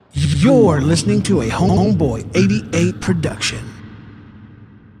You're listening to a Homeboy88 production.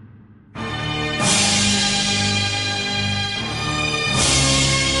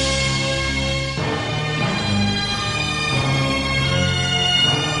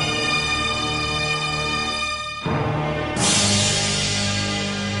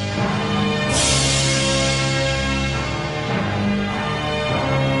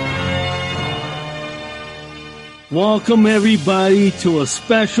 Welcome, everybody, to a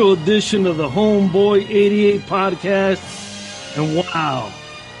special edition of the Homeboy88 podcast. And wow,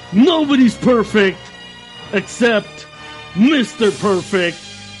 nobody's perfect except Mr. Perfect.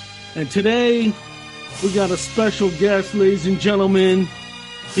 And today, we got a special guest, ladies and gentlemen.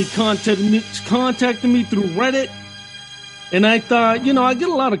 He contacted me through Reddit. And I thought, I get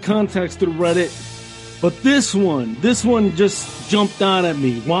a lot of contacts through Reddit. But this one just jumped out at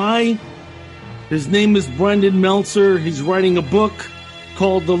me. Why? His name is Brendan Meltzer. He's writing a book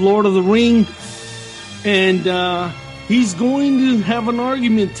called The Lord of the Ring. And he's going to have an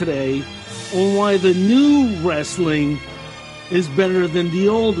argument today on why the new wrestling is better than the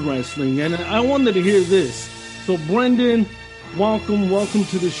old wrestling. And I wanted to hear this. So, Brendan, welcome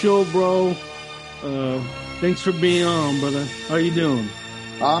to the show, bro. Thanks for being on, brother. How you doing?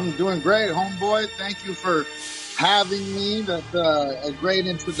 I'm doing great, homeboy. Thank you for having me. That's a great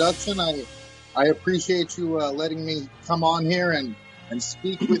introduction. I appreciate you letting me come on here and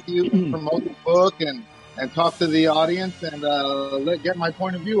speak with you, and promote the book, and talk to the audience, and get my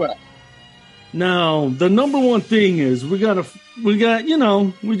point of view out. Now, the number one thing is we're not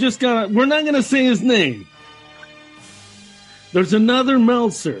going to say his name. There's another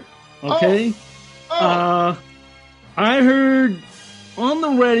Meltzer, okay? I heard on the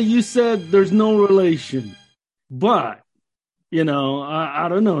Reddit you said there's no relation, but I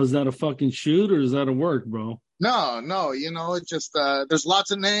don't know. Is that a fucking shoot or is that a work, bro? No. It just there's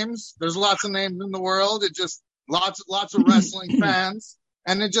lots of names. There's lots of names in the world. It just lots of wrestling fans,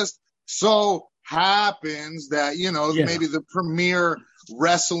 and it just so happens that maybe the premier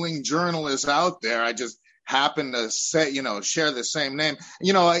wrestling journalist out there. I just happen to say share the same name.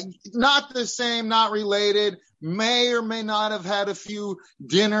 Not the same, not related. May or may not have had a few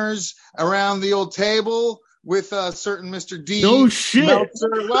dinners around the old table with a certain Mr. D. No shit. Meltzer.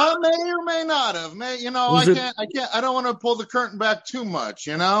 Well, may or may not have. I don't want to pull the curtain back too much,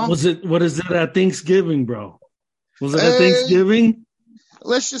 What is it at Thanksgiving, bro? Was it at Thanksgiving?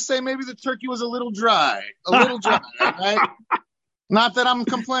 Let's just say maybe the turkey was a little dry. Right? Not that I'm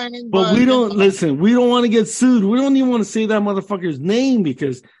complaining, but we don't listen. We don't want to get sued. We don't even want to say that motherfucker's name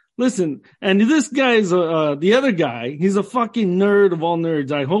because listen. And this guy's the other guy. He's a fucking nerd of all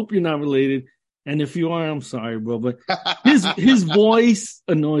nerds. I hope you're not related. And if you are, I'm sorry, bro, but his voice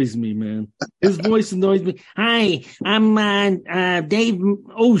annoys me, man. His voice annoys me. Hi, I'm Dave.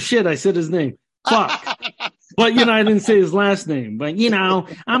 Oh shit, I said his name. Fuck. But I didn't say his last name. But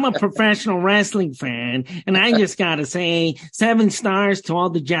I'm a professional wrestling fan, and I just gotta say 7 stars to all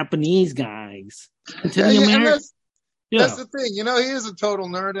the Japanese guys. And to the Americans. That's the thing. He is a total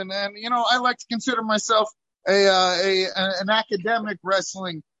nerd, and I like to consider myself an academic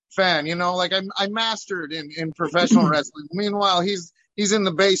wrestling fan. I mastered in professional wrestling. Meanwhile, he's in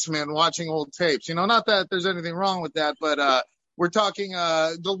the basement watching old tapes. Not that there's anything wrong with that, but we're talking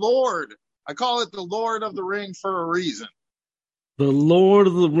the Lord. I call it the Lord of the Ring for a reason. The Lord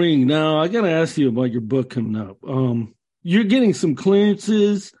of the Ring. Now, I got to ask you about your book coming up. You're getting some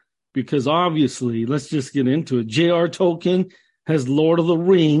clearances because obviously, let's just get into it. J.R. Tolkien has Lord of the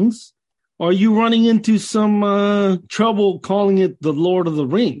Rings. Are you running into some trouble calling it the Lord of the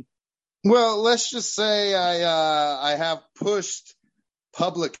Ring? Well, let's just say I have pushed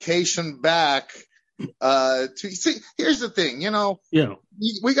publication back. Here's the thing,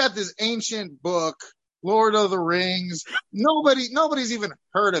 we got this ancient book, Lord of the Rings. Nobody's even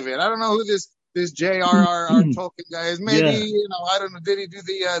heard of it. I don't know who this J.R.R. Tolkien guy is. Maybe I don't know. Did he do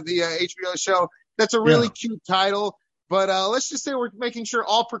the HBO show? That's a really cute title. But let's just say we're making sure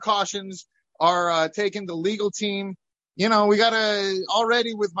all precautions are taken. The legal team, we got to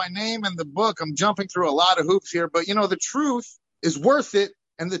already with my name and the book. I'm jumping through a lot of hoops here, but the truth is worth it,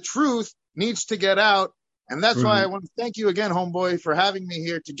 and the truth needs to get out. And that's why I want to thank you again, homeboy, for having me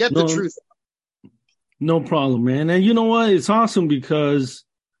here to get the truth out. No problem, man. And you know what? It's awesome because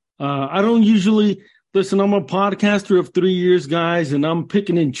I don't usually listen. I'm a podcaster of 3 years, guys, and I'm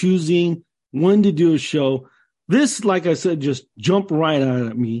picking and choosing when to do a show. This, like I said, just jumped right out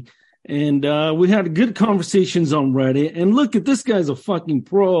at me. And we had good conversations on Reddit. And look at this guy's a fucking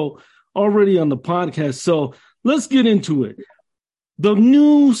pro already on the podcast. So let's get into it. The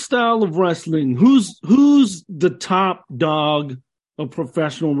new style of wrestling. Who's the top dog of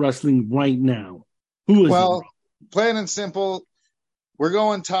professional wrestling right now? Who is it? Well, plain and simple, we're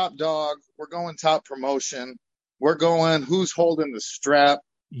going top dog. We're going top promotion. We're going who's holding the strap.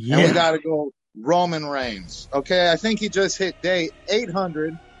 Yeah. And we got to go Roman Reigns. Okay, I think he just hit day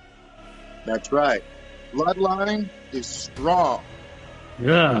 800. That's right. Bloodline is strong.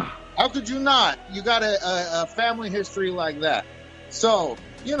 Yeah. How could you not? You got a family history like that. So,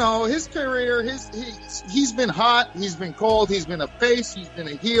 you know, his career, he's been hot, he's been cold, he's been a face, he's been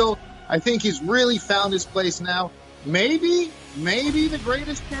a heel. I think he's really found his place now. Maybe the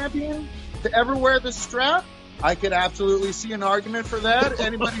greatest champion to ever wear the strap. I could absolutely see an argument for that.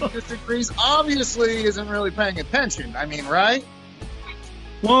 Anybody who disagrees obviously isn't really paying attention. I mean, right?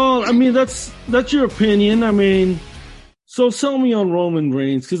 Well, I mean, that's your opinion. I mean, so sell me on Roman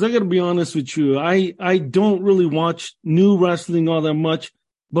Reigns, because I got to be honest with you. I don't really watch new wrestling all that much,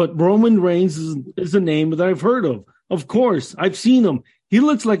 but Roman Reigns is a name that I've heard of. Of course, I've seen him. He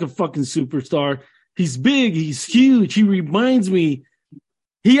looks like a fucking superstar. He's big. He's huge. He reminds me.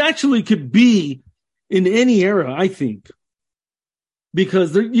 He actually could be in any era, I think,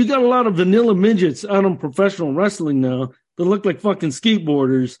 because you got a lot of vanilla midgets out on professional wrestling now that look like fucking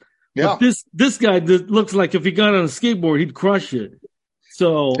skateboarders. Yeah. But this guy that looks like if he got on a skateboard, he'd crush it.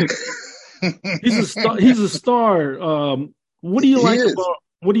 So he's a star. He's a star. What do you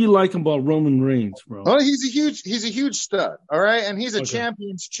like about Roman Reigns, bro? Well, he's a huge stud. All right. And he's a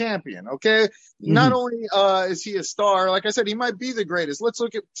champion's champion. Okay. Mm-hmm. Not only is he a star, like I said, he might be the greatest. Let's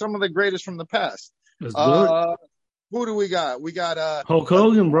look at some of the greatest from the past. That's good. Who do we got? We got Hulk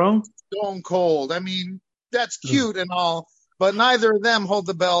Hogan, bro. Stone Cold. I mean, that's cute and all, but neither of them hold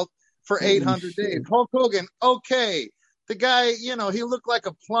the belt for 800 days. Hulk Hogan, okay. The guy, you know, he looked like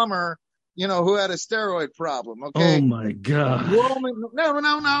a plumber, you know, who had a steroid problem, okay? Oh, my God. Roman, no.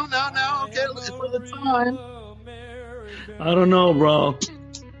 Okay, for the time. I don't know, bro.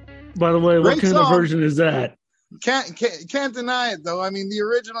 By the way, what kind of version is that? Can't deny it, though. I mean, the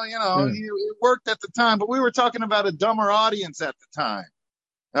original, you know, it worked at the time, but we were talking about a dumber audience at the time.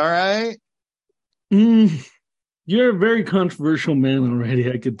 All right? You're a very controversial man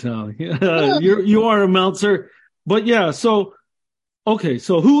already, I could tell. You are a Meltzer. But yeah, so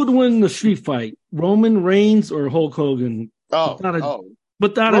who would win the street fight? Roman Reigns or Hulk Hogan?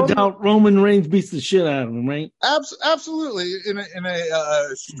 Without a doubt, Roman Reigns beats the shit out of him, right? Absolutely. In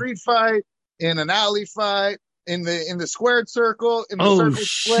a street fight, in an alley fight, in the squared circle, in the circle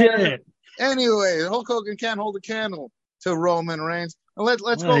square. Shit. Anyway, Hulk Hogan can't hold a candle to Roman Reigns.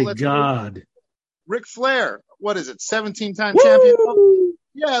 Let's go. My God. Ric Flair, what is it, 17-time champion?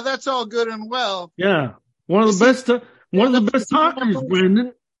 Yeah, that's all good and well. Yeah. One of the best talkers,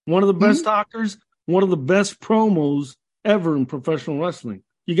 Brandon. One of the best talkers, one of the best promos ever in professional wrestling.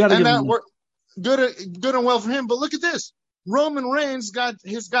 You got to give him good and well for him. But look at this. Roman Reigns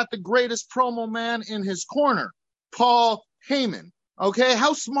has got the greatest promo man in his corner, Paul Heyman. Okay,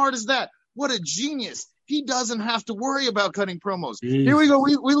 how smart is that? What a genius. He doesn't have to worry about cutting promos. Jeez. Here we go.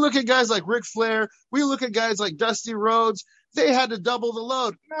 We look at guys like Ric Flair. We look at guys like Dusty Rhodes. They had to double the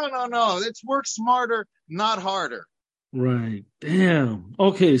load. No. It's work smarter, not harder. Right. Damn.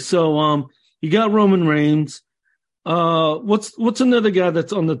 Okay, so you got Roman Reigns. What's another guy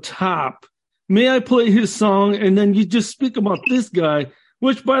that's on the top? May I play his song and then you just speak about this guy,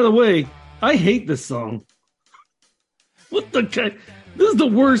 which, by the way, I hate this song. What the guy? This is the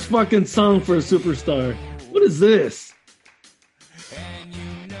worst fucking song for a superstar. What is this?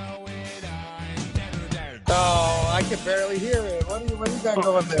 Oh, I can barely hear it. What do you got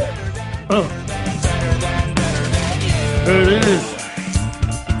going there? Oh. There it is.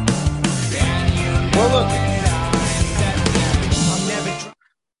 Well, look.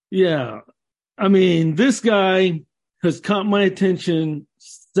 Yeah. I mean, this guy has caught my attention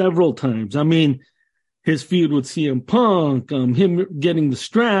several times. I mean, his feud with CM Punk, him getting the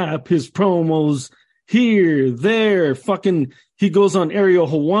strap, his promos here, there, fucking, he goes on Ariel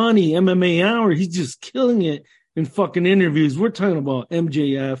Helwani, MMA Hour. He's just killing it in fucking interviews. We're talking about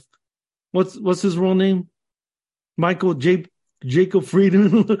MJF. What's his real name? Jacob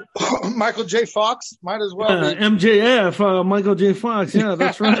Friedman. Michael J. Fox, might as well. MJF, Michael J. Fox. Yeah,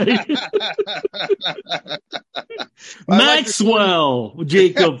 that's right. Maxwell,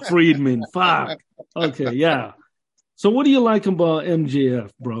 Jacob Friedman. Fuck. Okay, yeah. So what do you like about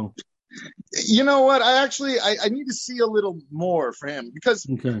MJF, bro? You know what? I need to see a little more for him because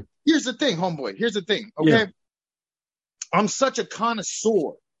here's the thing, homeboy. Here's the thing, okay? Yeah. I'm such a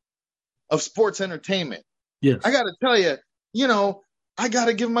connoisseur of sports entertainment. Yes. I got to tell you, you know, I got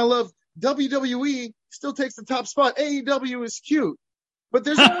to give my love. WWE still takes the top spot. AEW is cute. but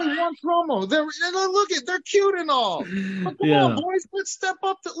there's only one promo. They're cute and all. But come on, boys, let's step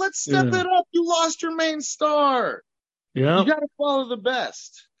up. Let's step it up. You lost your main star. Yeah, you got to follow the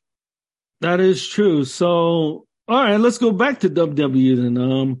best. That is true. So, all right, let's go back to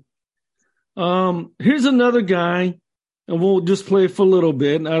WWE then. Here's another guy, and we'll just play for a little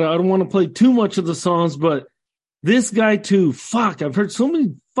bit. I don't want to play too much of the songs, but this guy too. Fuck, I've heard so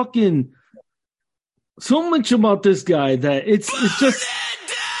much about this guy that it's just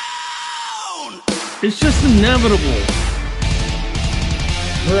inevitable.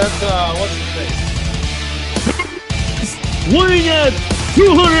 That's what's his face? Weighing at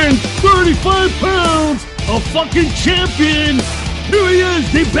 235 pounds, a fucking champion. Here he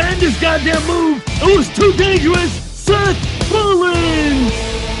is. They banned this goddamn move. It was too dangerous. Seth Rollins.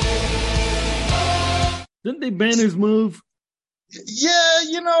 Didn't they ban his move? Yeah,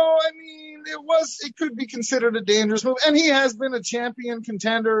 it could be considered a dangerous move. And he has been a champion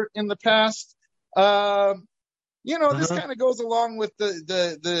contender in the past. This kind of goes along with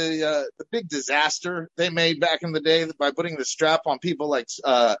the big disaster they made back in the day by putting the strap on people like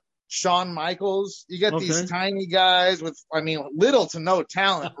Shawn Michaels. You get these tiny guys with, little to no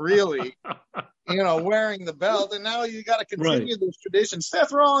talent, really, wearing the belt. And now you got to continue this tradition.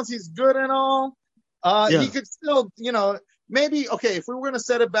 Seth Rollins, he's good and all. He could still, maybe, if we were going to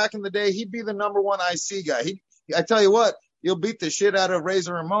set it back in the day, he'd be the number one IC guy. I tell you what, you'll beat the shit out of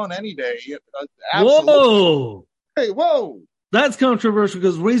Razor Ramon any day. Absolutely. Whoa. Hey, whoa. That's controversial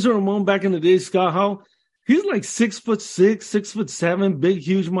because Razor Ramon back in the day, Scott Hall, he's like 6'6", 6'7", big,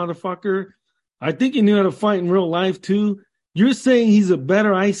 huge motherfucker. I think he knew how to fight in real life too. You're saying he's a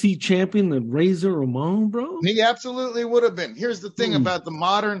better IC champion than Razor Ramon, bro? He absolutely would have been. Here's the thing about the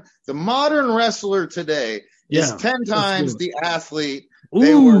modern wrestler today is 10 times the athlete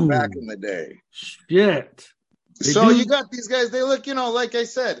they were back in the day. Shit. You got these guys, they look, like I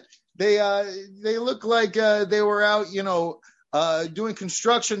said, they look like they were out, doing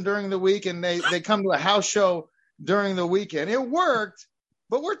construction during the week, and they come to a house show during the weekend. It worked,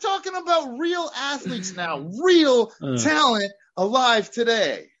 but we're talking about real athletes now, real talent alive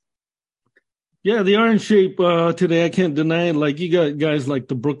today. Yeah, they are in shape today. I can't deny it. Like, you got guys like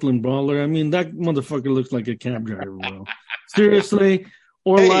the Brooklyn Brawler. I mean, that motherfucker looks like a cab driver, bro. Seriously.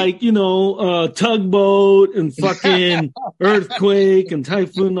 Or Tugboat and fucking Earthquake and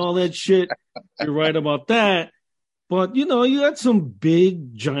Typhoon and all that shit. You're right about that. But, you had some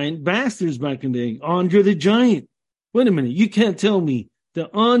big, giant bastards back in the day. Andre the Giant. Wait a minute. You can't tell me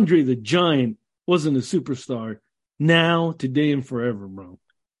that Andre the Giant wasn't a superstar now, today, and forever, bro.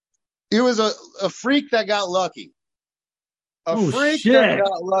 He was a freak that got lucky. That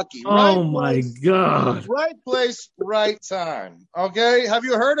got lucky. My God. Right place, right time. Okay? Have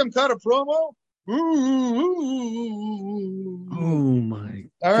you heard him cut a promo? Oh, my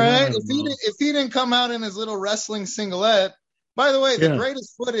All right? God, if he didn't come out in his little wrestling singlet. By the way, the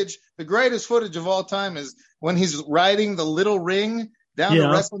greatest footage of all time is when he's riding the little ring down to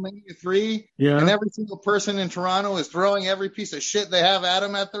WrestleMania 3, and every single person in Toronto is throwing every piece of shit they have at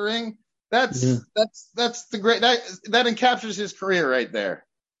him at the ring. That's the great that encaptures his career right there.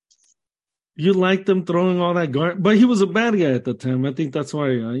 You liked them throwing all that garbage, but he was a bad guy at the time. I think that's why,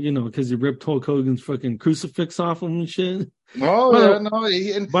 because he ripped Hulk Hogan's fucking crucifix off him and shit.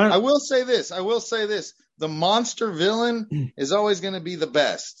 I will say this. The monster villain is always going to be the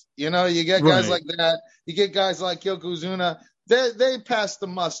best. You get guys like that. You get guys like Yokozuna. They pass the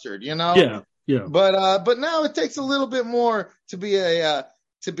mustard, Yeah. But now it takes a little bit more to be a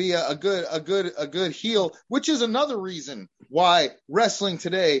good heel, which is another reason why wrestling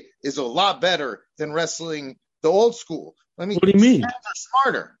today is a lot better than wrestling the old school. What do you mean? Fans are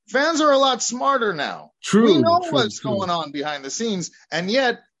smarter. Fans are a lot smarter now. True. We know what's going on behind the scenes, and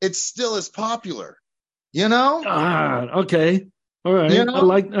yet it's still as popular. Okay. All right.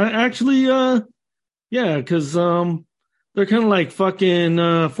 Because they're kind of like fucking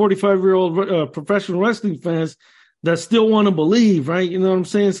 45-year-old professional wrestling fans that still want to believe, right? You know what I'm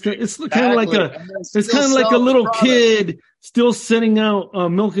saying? It's kind of like a little kid still sending out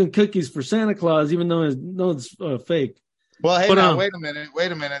milk and cookies for Santa Claus, even though it's fake. Well, hey, wait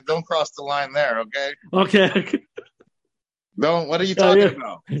a minute. Don't cross the line there, okay? Okay. Don't. What are you talking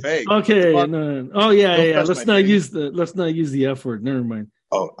about? Fake. Okay. No. Oh yeah. Let's not use the F word. Never mind.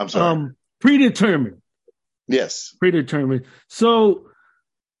 Oh, I'm sorry. Predetermined. Yes. Predetermined. So,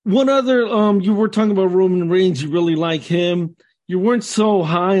 what other? You were talking about Roman Reigns. You really like him. You weren't so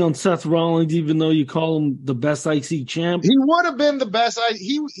high on Seth Rollins, even though you call him the best IC champ. He would have been the best.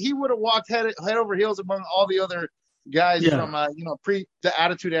 He would have walked head over heels among all the other guys from pre the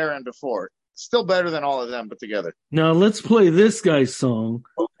Attitude Era and before. Still better than all of them put together. Now let's play this guy's song,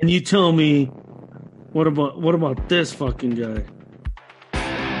 and you tell me what about this fucking guy,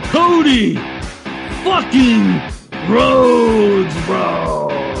 Cody fucking Rhodes, bro.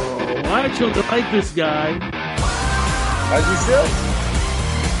 I actually like this guy. As you should.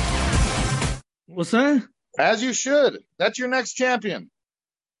 What's that? As you should. That's your next champion.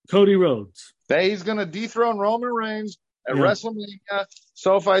 Cody Rhodes. He's going to dethrone Roman Reigns at WrestleMania,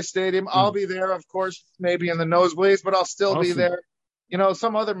 SoFi Stadium. I'll be there, of course, maybe in the nosebleeds, but I'll still be there. You know,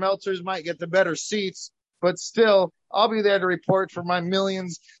 some other Meltzers might get the better seats, but still, I'll be there to report for my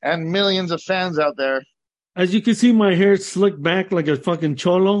millions and millions of fans out there. As you can see, my hair slicked back like a fucking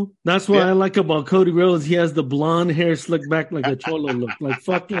cholo. That's what I like about Cody Rhodes. He has the blonde hair slicked back like a cholo look. Like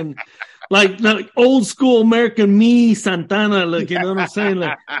fucking, like old school American me Santana look. You know what I'm saying?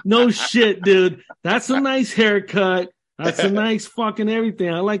 Like, no shit, dude. That's a nice haircut. That's a nice fucking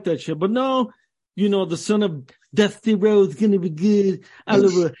everything. I like that shit. But no, you know, the son of Dusty Rhodes going to be good all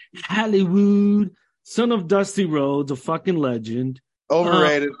over Hollywood. Son of Dusty Rhodes, a fucking legend.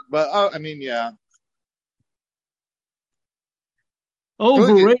 Overrated. But, I mean, yeah.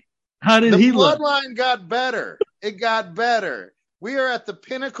 Overrated. How did he look? The bloodline got better. It got better. We are at the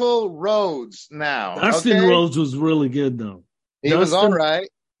pinnacle Rhodes now. Dustin Rhodes was really good, though. He was all right.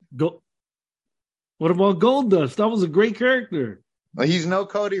 What about Goldust? That was a great character. Well, he's no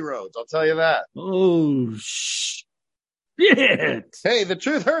Cody Rhodes, I'll tell you that. Oh, shit. Hey, the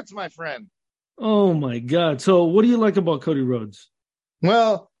truth hurts, my friend. Oh, my God. So what do you like about Cody Rhodes?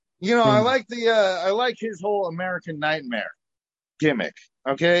 Well, you know, I like his whole American Nightmare gimmick.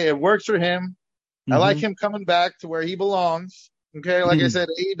 Okay, it works for him. I like him coming back to where he belongs. Okay, like I said,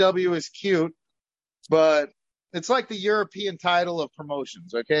 AEW is cute, but it's like the European title of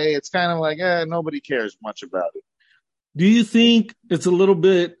promotions. Okay, it's kind of like nobody cares much about it. Do you think it's a little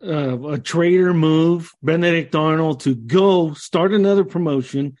bit of a traitor move, Benedict Arnold, to go start another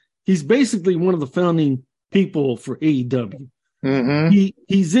promotion? He's basically one of the founding people for AEW.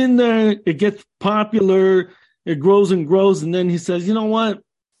 He's in there. It gets popular. It grows and grows, and then he says, "You know what?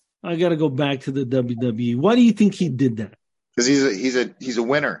 I got to go back to the WWE." Why do you think he did that? Because he's a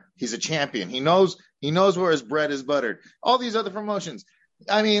winner. He's a champion. He knows where his bread is buttered. All these other promotions.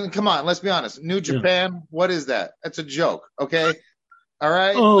 I mean, come on. Let's be honest. New Japan. What is that? That's a joke. Okay. All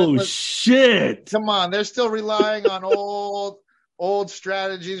right. Oh shit! Come on. They're still relying on old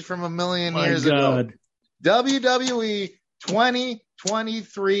strategies from a million years ago. WWE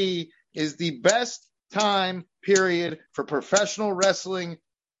 2023 is the best time period for professional wrestling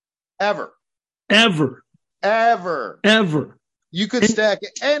ever. You could stack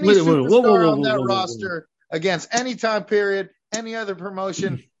any superstar on that roster against any time period, any other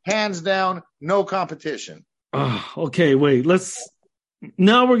promotion, hands down, no competition. Okay, wait.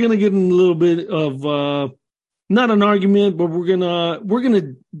 Now we're gonna get in a little bit of not an argument, but we're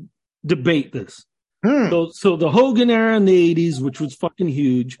gonna debate this. So the Hogan era in the 80s, which was fucking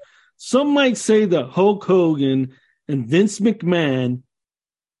huge. Some might say that Hulk Hogan and Vince McMahon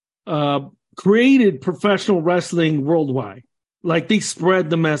created professional wrestling worldwide. Like, they spread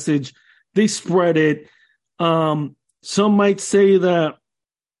the message. They spread it. Some might say that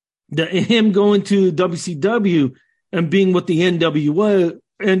him going to WCW and being with the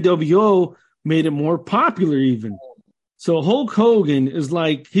NWO made it more popular even. So Hulk Hogan is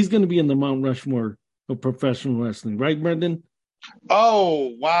like, he's going to be in the Mount Rushmore of professional wrestling. Right, Brendan?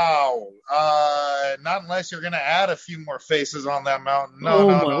 Oh, wow. Not unless you're going to add a few more faces on that mountain.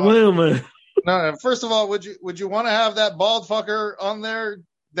 No. Wait a minute. No, first of all, would you want to have that bald fucker on there,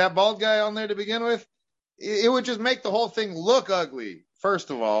 that bald guy on there to begin with? It would just make the whole thing look ugly,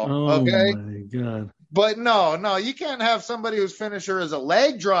 first of all. Okay? Oh, my God. But no, you can't have somebody whose finisher is a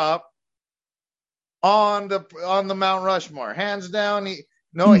leg drop on the Mount Rushmore. Hands down, he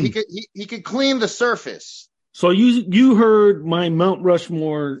could clean the surface. So you heard my Mount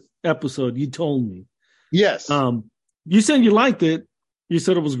Rushmore episode. You told me. Yes. You said you liked it. You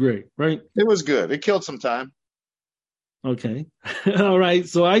said it was great, right? It was good. It killed some time. Okay. All right.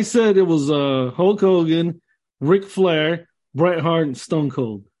 So I said it was Hulk Hogan, Ric Flair, Bret Hart, and Stone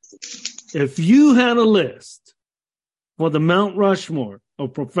Cold. If you had a list for the Mount Rushmore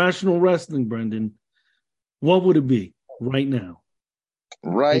of professional wrestling, Brendan, what would it be right now?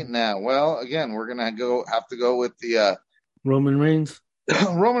 Right now. Well, again, we're gonna have to go with the Roman Reigns.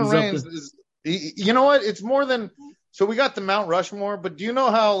 Roman Reigns is. You know what? It's more than. So we got the Mount Rushmore, but do you know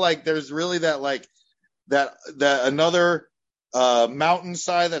how like there's really that another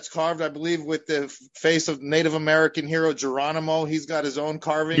mountainside that's carved, I believe, with the face of Native American hero Geronimo. He's got his own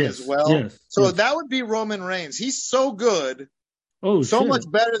carving as well. Yes, that would be Roman Reigns. He's so good Oh, so shit. much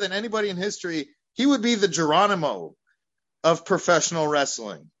better than anybody in history. He would be the Geronimo of professional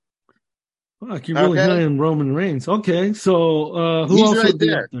wrestling. Fuck, you're really high on Roman Reigns. Okay, so who else would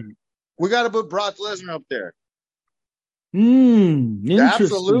be up there? We got to put Brock Lesnar up there. Interesting.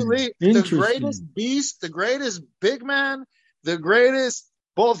 Absolutely. The greatest beast, the greatest big man, the greatest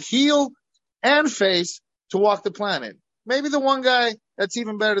both heel and face to walk the planet. Maybe the one guy that's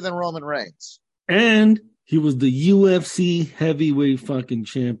even better than Roman Reigns. And he was the UFC heavyweight fucking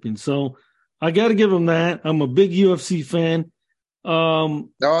champion. So I got to give him that. I'm a big UFC fan. No,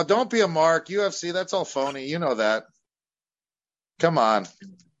 don't be a mark. UFC, that's all phony. You know that. Come on.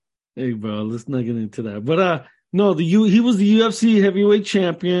 Hey, bro, let's not get into that. But no, he was the UFC heavyweight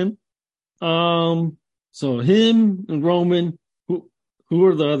champion. So him and Roman, who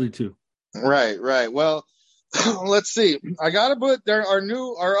are the other two? Right. Well, let's see. I gotta put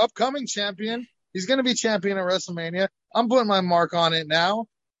our upcoming champion. He's gonna be champion at WrestleMania. I'm putting my mark on it now.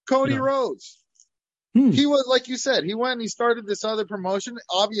 Cody Rhodes. He was, like you said, he went and he started this other promotion.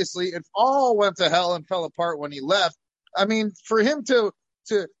 Obviously, it all went to hell and fell apart when he left. I mean, for him to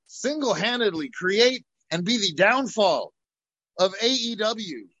single-handedly create and be the downfall of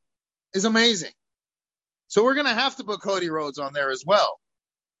AEW is amazing. So we're going to have to put Cody Rhodes on there as well.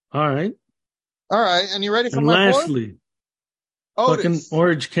 All right. And you ready for my lastly, fucking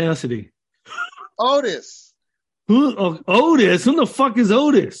Orange Cassidy. Otis. Otis? Who the fuck is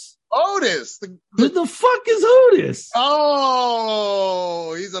Otis? Otis. Who the fuck is Otis?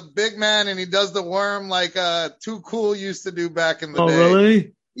 Oh, he's a big man and he does the worm like Too Cool used to do back in the day. Oh,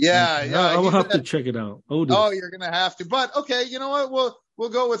 really? Yeah. I will have to check it out. Otis. Oh, you're gonna have to. But okay, you know what? We'll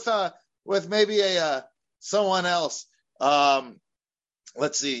go with maybe someone else.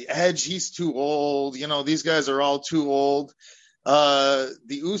 Let's see. Edge, he's too old. You know, these guys are all too old. The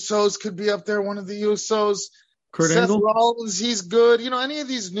Usos could be up there. One of the Usos. Kurt Seth Angle? Rollins, he's good. You know, any of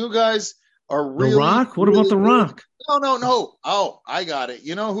these new guys are really. The Rock? What about The Rock? No. Oh, I got it.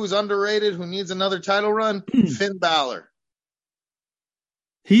 You know who's underrated? Who needs another title run? Finn Balor.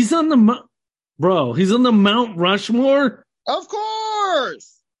 He's on the He's on the Mount Rushmore. Of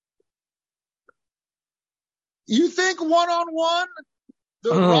course. You think one-on-one,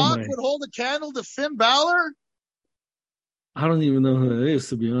 The Rock would hold a candle to Finn Balor? I don't even know who that is,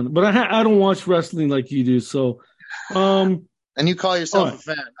 to be honest. But I don't watch wrestling like you do, so. And you call yourself a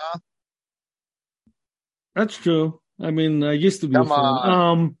fan, huh? That's true. I mean, I used to be a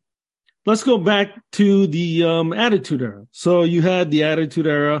fan. Let's go back to the Attitude Era. So you had the Attitude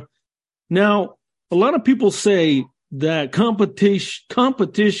Era. Now, a lot of people say that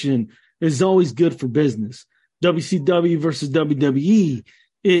competition is always good for business. WCW versus WWE.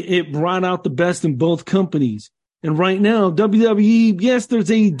 It brought out the best in both companies. And right now, WWE, yes, there's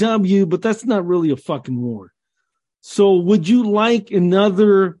AEW, but that's not really a fucking war. So would you like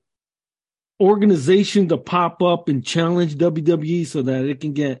another organization to pop up and challenge WWE so that it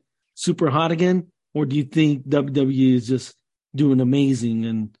can get super hot again? Or do you think WWE is just doing amazing?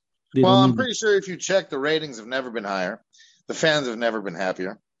 And I'm pretty sure if you check, the ratings have never been higher. The fans have never been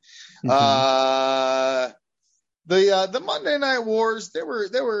happier. The Monday Night Wars, they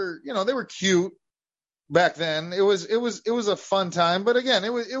were cute. Back then, it was a fun time, but again,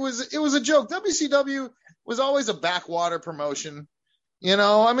 it was a joke. WCW was always a backwater promotion, you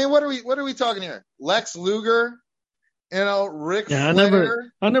know. I mean, what are we talking here? Lex Luger, you know, Ric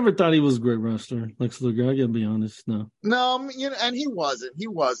Flair. I never thought he was a great wrestler, Lex Luger. I gotta be honest, no, you know, and he wasn't.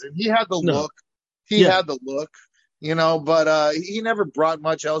 He had the look. He had the look, you know, but he never brought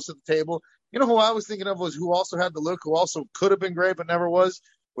much else to the table. You know who I was thinking of was who also had the look, who also could have been great but never was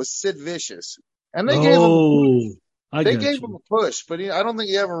Sid Vicious. And they gave him a push, but I don't think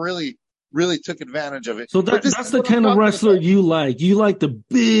he ever really took advantage of it. So that's the kind of wrestler you like. You like the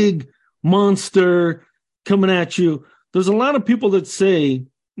big monster coming at you. There's a lot of people that say,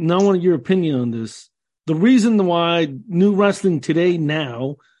 and I want your opinion on this, the reason why new wrestling today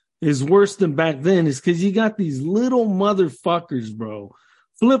now is worse than back then is because you got these little motherfuckers, bro,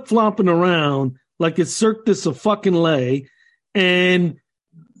 flip-flopping around like it's Cirque du Soleil, and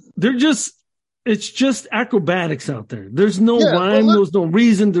they're just... It's just acrobatics out there. There's no rhyme. There's no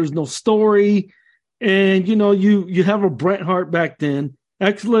reason. There's no story. And, you know, you have a Bret Hart back then,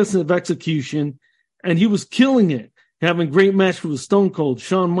 excellence of execution, and he was killing it, having great matches with Stone Cold,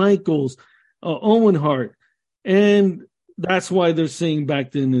 Shawn Michaels, Owen Hart. And that's why they're saying back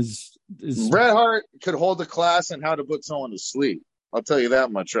then is Bret Hart could hold a class on how to put someone to sleep. I'll tell you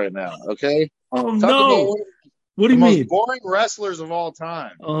that much right now. Okay. No. What do you mean? Most boring wrestlers of all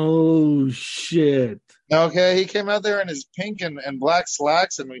time. Oh, shit. Okay, he came out there in his pink and black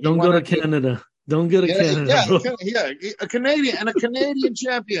slacks. And don't go to Canada. Don't get a Canada. A Canadian and a Canadian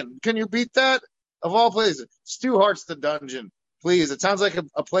champion. Can you beat that? Of all places, Stu Hart's The Dungeon. Please, it sounds like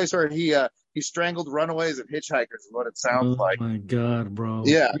a place where he strangled runaways and hitchhikers. Is what it sounds like. Oh my God, bro.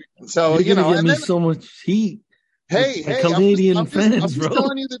 Yeah. So you're gonna get me so much heat. Hey, Canadian fans, I'm just bro.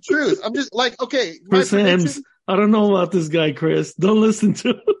 telling you the truth. I'm just like, okay, Chris Hams. I don't know about this guy, Chris. Don't listen to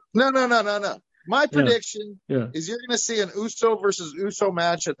him. No. My prediction is you're going to see an Uso versus Uso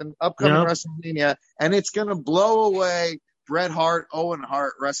match at the upcoming WrestleMania, and it's going to blow away Bret Hart, Owen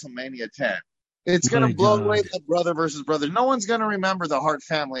Hart, WrestleMania 10. It's going to blow away that brother versus brother. No one's going to remember the Hart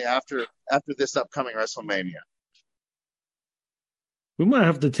family after this upcoming WrestleMania. We might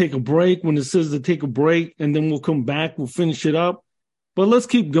have to take a break when it says to take a break, and then we'll come back. We'll finish it up. But let's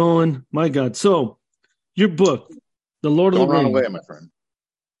keep going. My God. So, your book, The Lord of the Rings. Don't run away, my friend.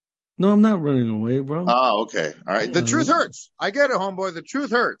 No, I'm not running away, bro. Oh, okay. All right. The truth hurts. I get it, homeboy. The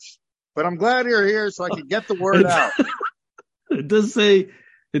truth hurts. But I'm glad you're here so I can get the word out. It does say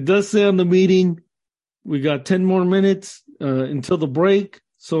on the meeting, we got 10 more minutes until the break.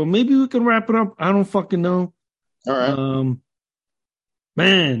 So maybe we can wrap it up. I don't fucking know. All right.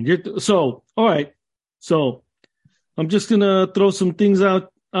 Man, all right. So I'm just going to throw some things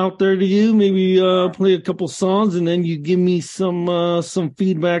out there to you. Maybe play a couple songs, and then you give me some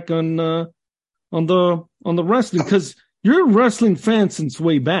feedback on the wrestling, because you're a wrestling fan since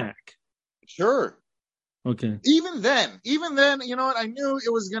way back. Sure. Okay. Even then, you know what? I knew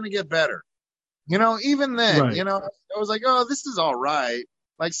it was going to get better. You know, even then, right. You know, I was like, oh, this is all right.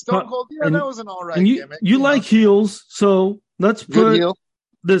 Like Stone Cold, that was an all right gimmick. You like heels, so let's put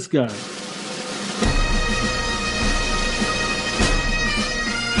this guy.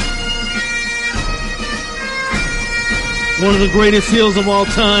 One of the greatest heels of all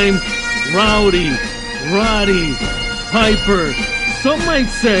time, Roddy Piper. Some might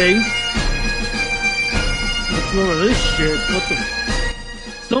say, let's lower this shit.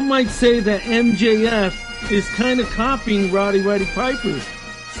 Some might say that MJF is kind of copying Roddy Piper's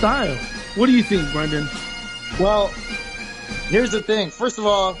style. What do you think, Brendan? Well, here's the thing. First of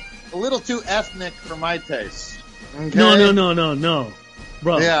all, a little too ethnic for my taste. Okay? No,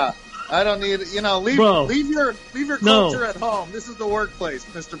 bro. Yeah. I don't need, leave your culture at home. This is the workplace,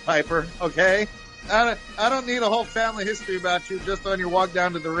 Mr. Piper, okay? I don't need a whole family history about you just on your walk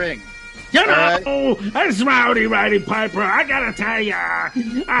down to the ring. It's Roddy Piper. I gotta tell ya.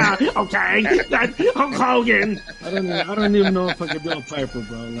 Okay, that's Hulk Hogan. I don't even know if I could do a Piper,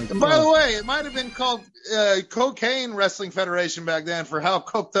 bro. By the way, it might have been called Cocaine Wrestling Federation back then for how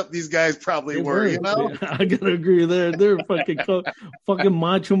coked up these guys probably were. You know, I gotta agree there. They're fucking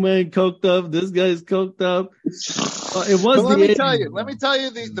Macho Man coked up. This guy's coked up. It was. Let me tell you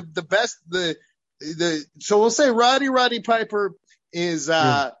the best. So we'll say Roddy Piper is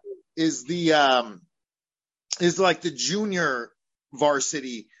like the junior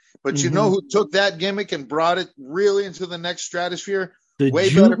varsity, but you know who took that gimmick and brought it really into the next stratosphere?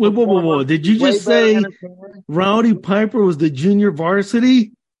 Whoa. Did you just say Roddy Piper was the junior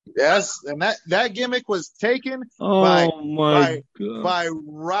varsity? Yes, and that gimmick was taken by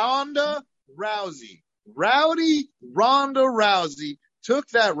Ronda Rousey. Ronda Rousey took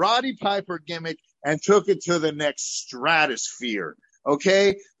that Roddy Piper gimmick and took it to the next stratosphere.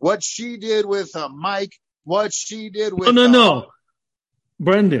 Okay, what she did with Mike, what she did with no,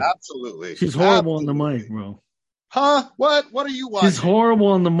 Brendan. Absolutely, she's horrible on the mic, bro. Huh? What are you watching? She's horrible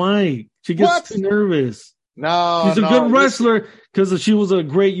on the mic. She gets too nervous. No, she's a good wrestler because she was a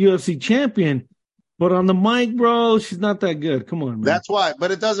great UFC champion, but on the mic, bro, she's not that good. Come on, man. That's why, but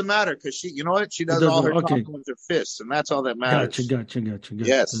it doesn't matter because she, you know what? She does all her talking with her fists, and that's all that matters. Gotcha.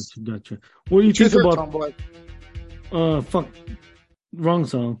 Yes. Gotcha. What do you think about? Fuck. Wrong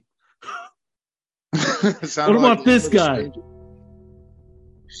song. What about this guy?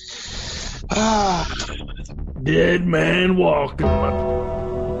 Dead man walking.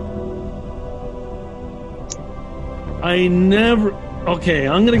 Okay,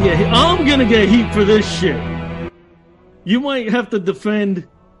 I'm gonna get heat for this shit. You might have to defend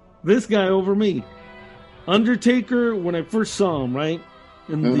this guy over me. Undertaker, when I first saw him, right?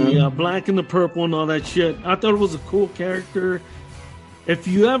 In the black and the purple and all that shit, I thought it was a cool character. If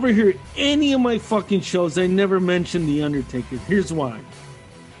you ever hear any of my fucking shows, I never mention The Undertaker. Here's why.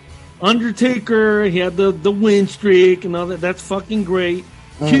 Undertaker, he had the win streak and all that. That's fucking great.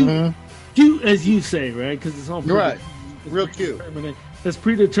 Cute, as you say, right? Because it's all right. Real cute. That's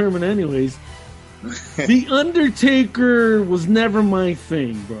predetermined anyways. The Undertaker was never my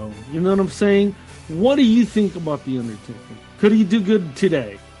thing, bro. You know what I'm saying? What do you think about The Undertaker? Could he do good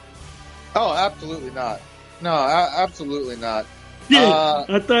today? Oh, absolutely not. No, absolutely not. Yeah,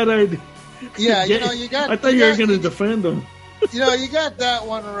 I thought I'd Yeah, you got. I thought you were going to defend him. You got that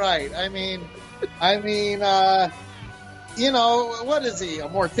one right. I mean, what is he? A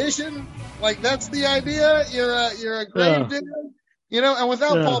mortician? Like, that's the idea. You're a grave digger. And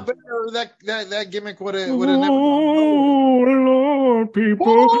without Paul Bearer, that gimmick would have never gone nowhere. Lord,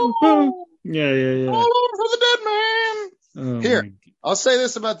 people. Yeah. For the dead man. Here, I'll say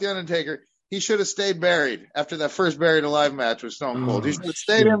this about The Undertaker. He should have stayed buried after that first Buried Alive match with Stone Cold. He should have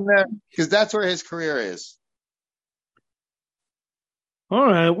stayed in there because that's where his career is. All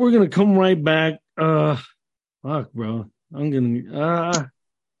right, we're going to come right back. Fuck, bro.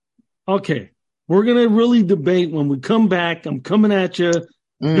 Okay. We're going to really debate when we come back. I'm coming at you,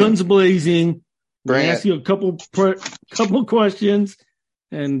 guns blazing. We'll ask you a couple questions,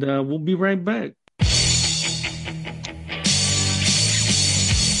 and we'll be right back.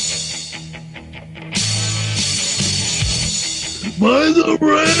 By the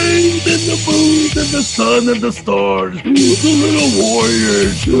rain and the moon and the sun and the stars, the little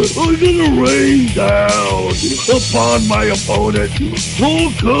warriors are gonna rain down upon my opponent,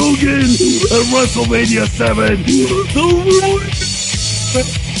 Hulk Hogan, at WrestleMania 7.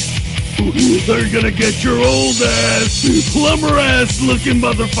 They're gonna get your old ass, plumber ass looking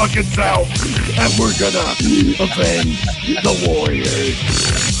motherfucking self, and we're gonna avenge the Warriors.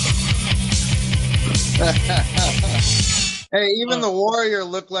 Hey, even the Warrior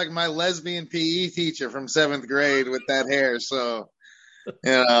looked like my lesbian PE teacher from 7th grade with that hair. So, I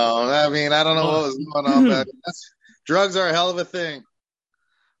don't know what was going on, but drugs are a hell of a thing.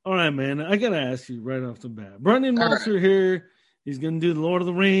 All right, man. I got to ask you right off the bat. Brendan Meltzer here. He's going to do the Lord of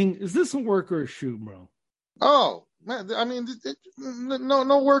the Ring. Is this a work or a shoot, bro? Oh, man.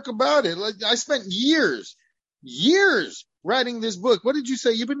 No work about it. Like, I spent years writing this book. What did you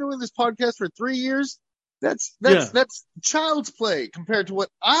say? You've been doing this podcast for 3 years? That's child's play compared to what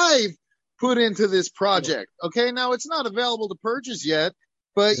I've put into this project. Okay, now it's not available to purchase yet,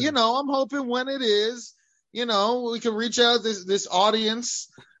 but I'm hoping when it is, we can reach out this audience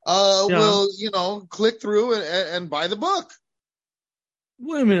will click through and buy the book.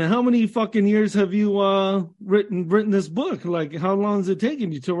 Wait a minute, how many fucking years have you written this book? Like, how long has it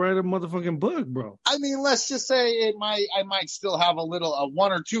taken you to write a motherfucking book, bro? I mean, let's just say I might still have a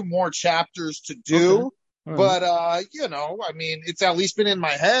one or two more chapters to do. Okay. But, it's at least been in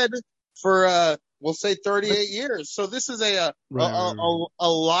my head for, we'll say 38 years. So this is a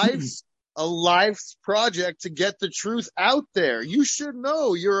life's project to get the truth out there. You should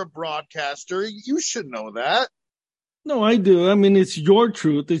know, you're a broadcaster. You should know that. No, I do. I mean, it's your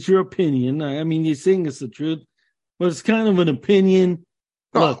truth. It's your opinion. I mean, you're saying it's the truth, but it's kind of an opinion.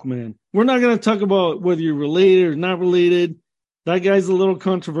 Look, man, we're not going to talk about whether you're related or not related. That guy's a little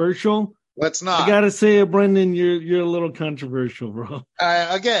controversial. Let's not. I gotta say, Brendan, you're a little controversial, bro.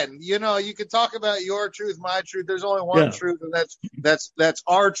 Again, you can talk about your truth, my truth. There's only one truth, and that's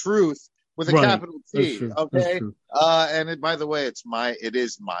our truth with a capital T. Okay. And by the way, it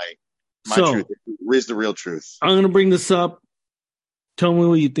is my truth. It is the real truth. I'm gonna bring this up. Tell me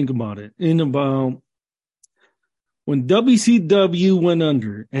what you think about it. About when WCW went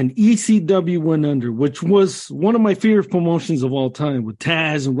under and ECW went under, which was one of my favorite promotions of all time with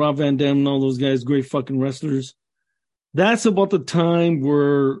Taz and Rob Van Dam and all those guys, great fucking wrestlers. That's about the time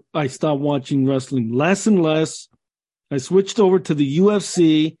where I stopped watching wrestling less and less. I switched over to the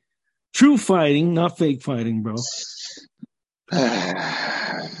UFC, true fighting, not fake fighting, bro. Okay,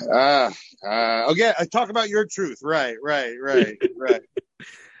 I talk about your truth. Right.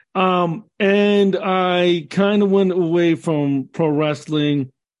 And I kind of went away from pro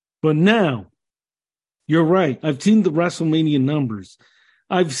wrestling, but now you're right. I've seen the WrestleMania numbers.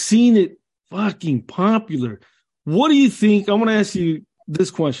 I've seen it fucking popular. What do you think? I want to ask you this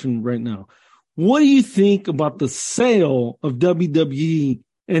question right now. What do you think about the sale of WWE?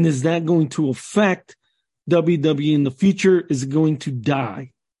 And is that going to affect WWE in the future? Is it going to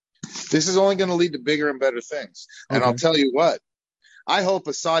die? This is only going to lead to bigger and better things. Okay. And I'll tell you what. I hope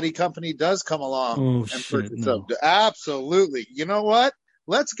a Saudi company does come along and purchase up. Absolutely. You know what?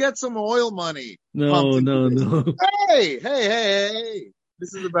 Let's get some oil money. No. Hey.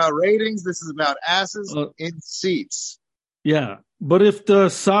 This is about ratings. This is about asses in seats. Yeah. But if the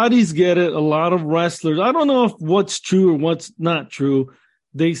Saudis get it, a lot of wrestlers, I don't know if what's true or what's not true.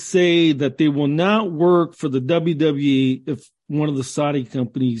 They say that they will not work for the WWE if one of the Saudi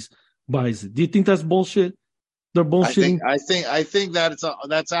companies buys it. Do you think that's bullshit? They're bullshitting. I think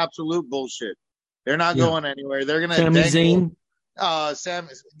that's absolute bullshit. They're not going anywhere. They're gonna Sami Zayn.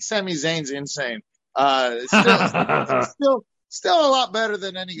 Sami Zayn's insane. Still a lot better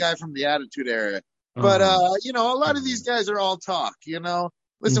than any guy from the Attitude Era. But a lot of these guys are all talk.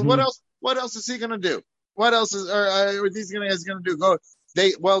 Listen, what else What else is he gonna do? What else are these guys gonna do?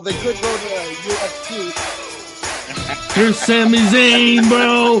 They could go to UFC. Here's Sami Zayn,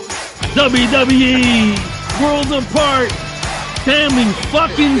 bro. WWE Worlds Apart. Sami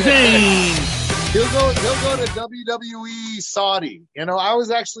fucking Zayn. He'll go to WWE Saudi. I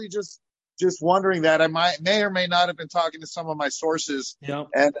was actually just wondering that. I may or may not have been talking to some of my sources,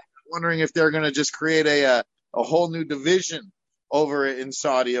 and wondering if they're going to just create a whole new division over in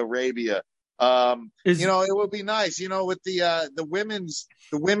Saudi Arabia. It would be nice, with the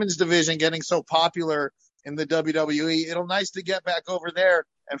women's division getting so popular in the WWE. It'll nice to get back over there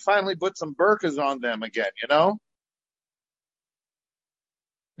and finally put some burqas on them again.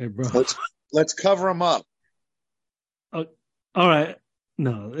 Hey, bro. Let's cover them up. All right.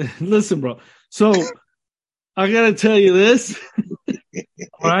 No, listen, bro. So I gotta tell you this.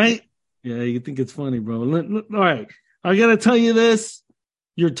 All right. Yeah, you think it's funny, bro. All right. I gotta tell you this.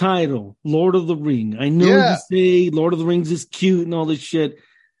 Your title, Lord of the Ring. I know you say Lord of the Rings is cute and all this shit.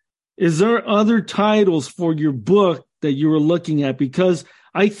 Is there other titles for your book that you were looking at? Because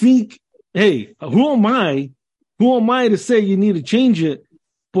I think, hey, who am I? Who am I to say you need to change it?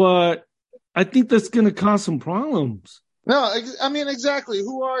 But I think that's going to cause some problems. No, I mean, exactly.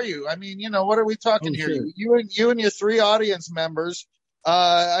 Who are you? I mean, what are we talking here? Sure. You and your 3 audience members.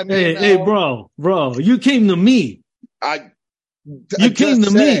 Hey, bro, you came to me. You came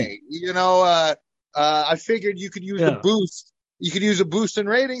to me. I figured you could use the boost. You could use a boost in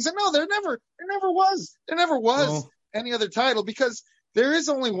ratings. And no, there never was any other title, because there is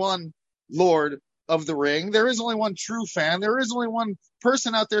only one Lord of the Ring. There is only one true fan. There is only one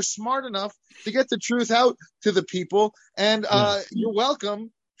person out there smart enough to get the truth out to the people. And you're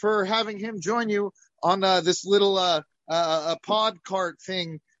welcome for having him join you on this little pod cart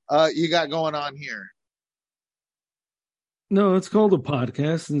thing you got going on here. No, it's called a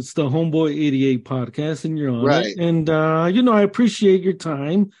podcast. It's the Homeboy88 podcast, and you're on it. And, I appreciate your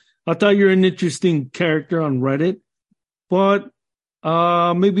time. I thought you're an interesting character on Reddit, but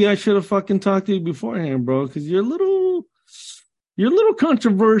maybe I should have fucking talked to you beforehand, bro, because you're a little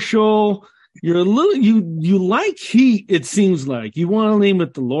controversial. You like heat, it seems like. You want to name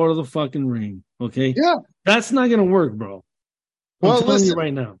it the Lord of the fucking Ring, okay? Yeah. That's not going to work, bro. I'm telling you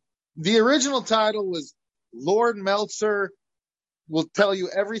right now. The original title was Lord Meltzer will tell you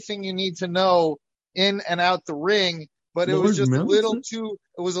everything you need to know in and out the ring, but it was just a little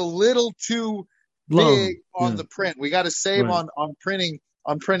too big on the print. We got to save on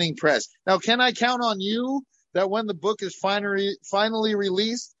printing press. Now, can I count on you that when the book is finally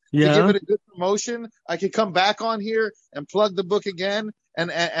released, to give it a good promotion, I could come back on here and plug the book again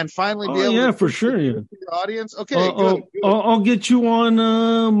and finally be able to for sure, your audience? Okay, good. I'll get you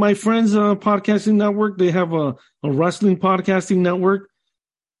on my friend's podcasting network. They have a wrestling podcasting network.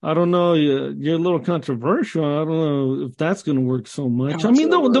 I don't know. You're a little controversial. I don't know if that's going to work so much. I mean,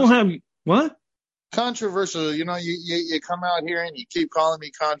 don't have what? Controversial. You come out here and you keep calling me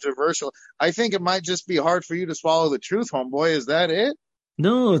controversial. I think it might just be hard for you to swallow the truth, homeboy. Is that it?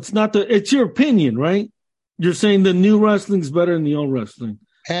 No, it's not. It's your opinion, right? You're saying the new wrestling's better than the old wrestling.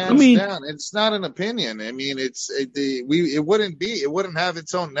 Hands down. It's not an opinion. I mean, it wouldn't have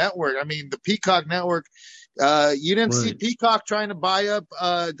its own network. I mean, the Peacock network, you didn't see Peacock trying to buy up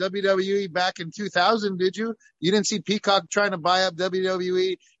WWE back in 2000, did you? You didn't see Peacock trying to buy up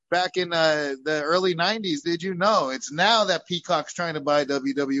WWE back in the early 90s, did you? No, it's now that Peacock's trying to buy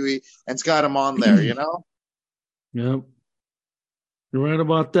WWE and it's got them on there, Yep. You're right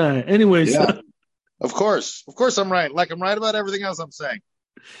about that. Anyways. Yeah. Of course I'm right. Like I'm right about everything else I'm saying.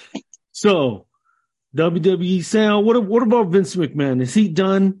 So, WWE sale. What about Vince McMahon? Is he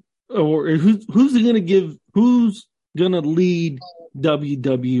done, or who's he gonna give? Who's gonna lead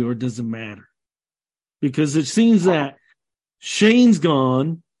WWE, or does it matter? Because it seems that Shane's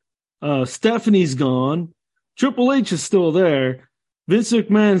gone, Stephanie's gone, Triple H is still there. Vince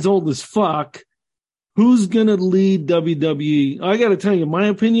McMahon's old as fuck. Who's gonna lead WWE? I gotta tell you, my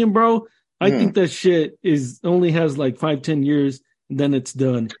opinion, bro. I think that shit only has like 5-10 years, and then it's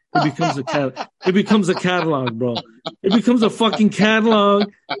done. It becomes a catalog, bro. It becomes a fucking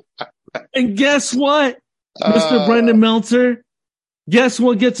catalog. And guess what, Mr. Brendan Meltzer? Guess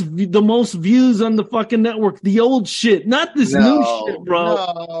what gets the most views on the fucking network? The old shit, not this new shit,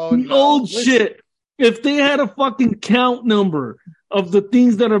 bro. Old shit. If they had a fucking count number of the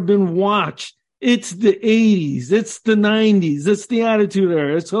things that have been watched, it's the 80s, it's the 90s, it's the Attitude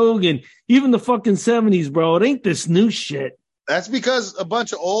Era, it's Hogan, even the fucking 70s, bro. It ain't this new shit. That's because a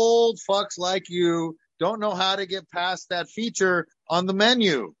bunch of old fucks like you don't know how to get past that feature on the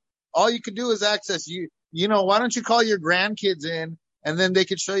menu. All you can do is access why don't you call your grandkids in and then they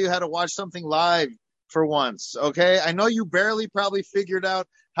could show you how to watch something live for once. Okay. I know you barely probably figured out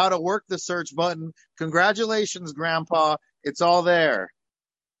how to work the search button. Congratulations, Grandpa. It's all there.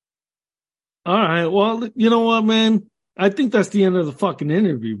 All right. Well, you know what, man? I think that's the end of the fucking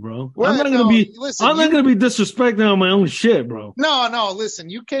interview, bro. Well, I'm not gonna be disrespecting on my own shit, bro. No. Listen,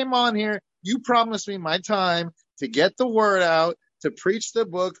 you came on here. You promised me my time to get the word out, to preach the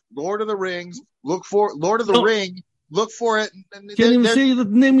book, Lord of the Rings. Look for Lord of the Ring. Look for it. Can't even say the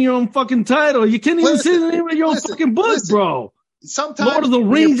name of your own fucking title. You can't even say the name of your own fucking book, bro. Sometimes Lord of the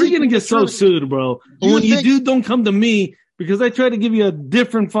Rings, you're gonna get so sued, bro. And when you do, don't come to me because I try to give you a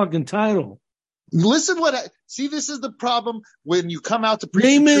different fucking title. Listen, see, this is the problem when you come out to preach.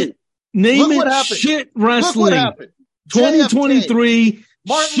 Name it. Shit wrestling. Look what happened. 2023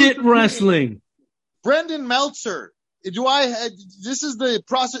 shit wrestling. Brendan Meltzer. This is the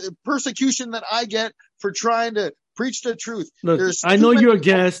persecution that I get for trying to preach the truth. Look, I know you're a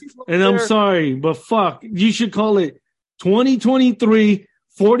guest, and I'm sorry, but fuck, you should call it 2023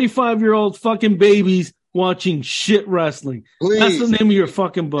 45-year-old fucking babies watching shit wrestling. Please. That's the name of your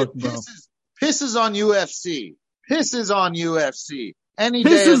fucking book, bro. Pisses on UFC. Pisses on UFC.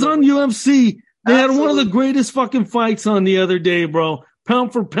 UFC. They had one of the greatest fucking fights on the other day, bro.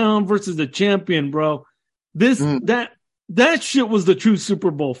 Pound for pound versus the champion, bro. That shit was the true Super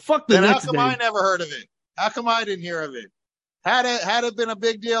Bowl. Fuck the next day. How come I never heard of it? How come I didn't hear of it? Had it been a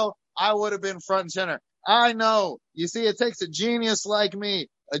big deal, I would have been front and center. I know. You see, it takes a genius like me,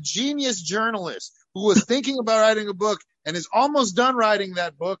 a genius journalist who was thinking about writing a book and is almost done writing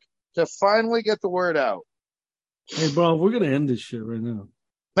that book to finally get the word out. Hey, bro, we're going to end this shit right now.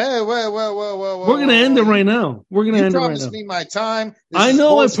 Hey, whoa. We're going to end it right now. We're going to end it right now. You promised me my time. I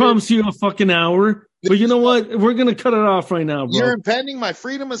know I promised you a fucking hour, but you know what? We're going to cut it off right now, bro. You're impeding my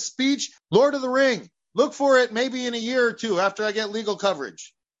freedom of speech. Lord of the Ring. Look for it maybe in a year or two after I get legal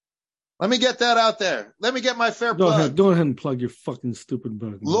coverage. Let me get that out there. Let me get my fair plug. Go ahead and plug your fucking stupid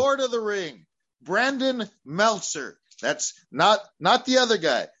book. Lord of the Ring. Brendan Meltzer. That's not the other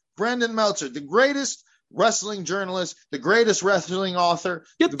guy. Brendan Meltzer, the greatest wrestling journalist, the greatest wrestling author.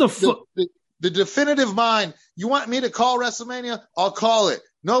 Get the definitive mind. You want me to call WrestleMania? I'll call it.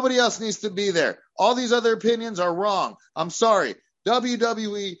 Nobody else needs to be there. All these other opinions are wrong. I'm sorry.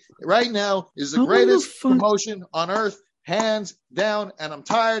 WWE right now is the greatest promotion on earth, hands down, and I'm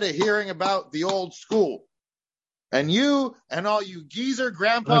tired of hearing about the old school. And you and all you geezer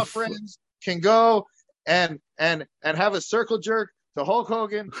grandpa friends can go and have a circle jerk to Hulk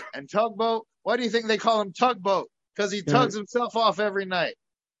Hogan and Tugboat. Why do you think they call him Tugboat? Because he tugs himself off every night.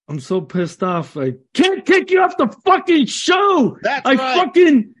 I'm so pissed off. I can't kick you off the fucking show. That's right.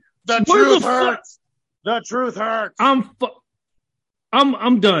 The truth hurts. The truth hurts.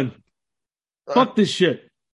 I'm done. Fuck this shit.